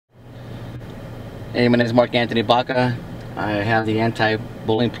Hey, my name is Anthony Baca. I have the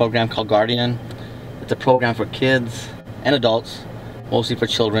anti-bullying program called Guardian. It's a program for kids and adults, mostly for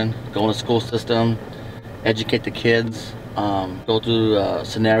children. Go in the school system, educate the kids, go through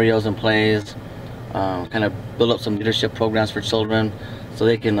scenarios and plays, kind of build up some leadership programs for children so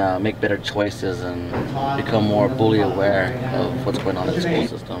they can make better choices and become more bully aware of what's going on in the school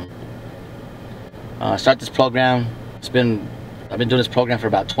system. Start this program. I've been doing this program for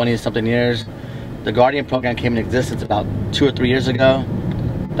about 20-something years. The Guardian program came in existence about 2 or 3 years ago.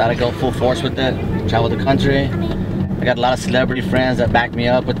 Thought I'd go full force with it, travel the country. I got a lot of celebrity friends that back me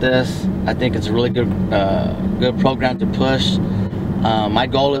up with this. I think it's a really good program to push. My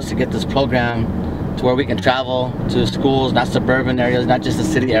goal is to get this program to where we can travel to schools, not suburban areas, not just the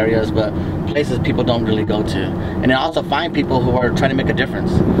city areas, but places people don't really go to. And then also find people who are trying to make a difference.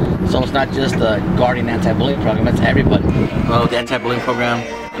 So it's not just the Guardian anti-bullying program, it's everybody. Well, the anti-bullying program,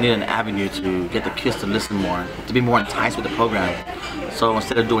 we need an avenue to get the kids to listen more, to be more enticed with the program. So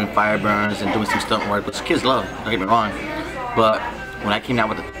instead of doing fire burns and doing some stunt work, which kids love, don't get me wrong, but when I came out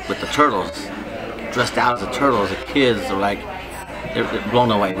with the turtles, dressed out as the turtles, the kids are like, they're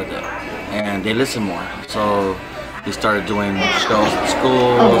blown away with it. And they listen more. So we started doing shows at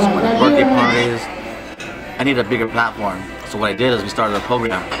schools, birthday parties. I need a bigger platform. So what I did is we started a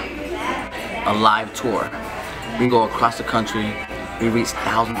program, a live tour. We go across the country. We reach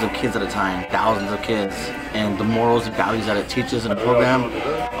thousands of kids at a time, thousands of kids. And the morals and values that it teaches in the program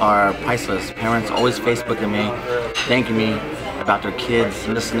are priceless. Parents always Facebooking me, thanking me about their kids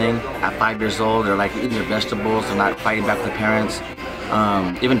listening. At 5 years old, they're like eating their vegetables, they're not fighting back with the parents.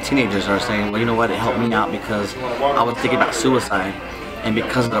 Even teenagers are saying, well, you know what, it helped me out because I was thinking about suicide, and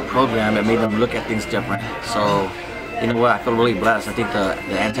because of the program, it made them look at things different. So, you know what, I feel really blessed. I think the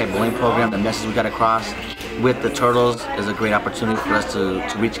anti-bullying program, the message we got across with the turtles is a great opportunity for us to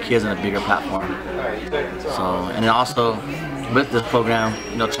reach kids on a bigger platform. So, and then also with this program,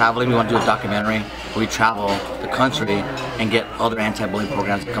 you know, traveling, we want to do a documentary where we travel the country and get other anti-bullying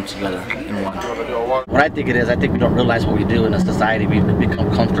programs to come together in one. What I think it is, I think we don't realize what we do in a society. We become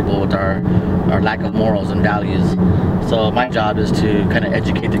comfortable with our lack of morals and values. So my job is to kind of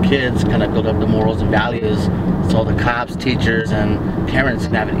educate the kids, kind of build up the morals and values so the cops, teachers, and parents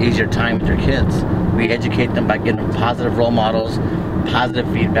can have an easier time with their kids. We educate them by giving them positive role models,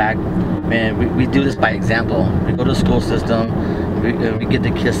 positive feedback. Man, we do this by example. We go to the school system, we get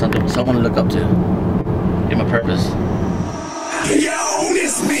the kids someone to look up to, give them a purpose. Yo,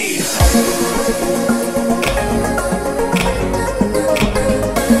 it's me.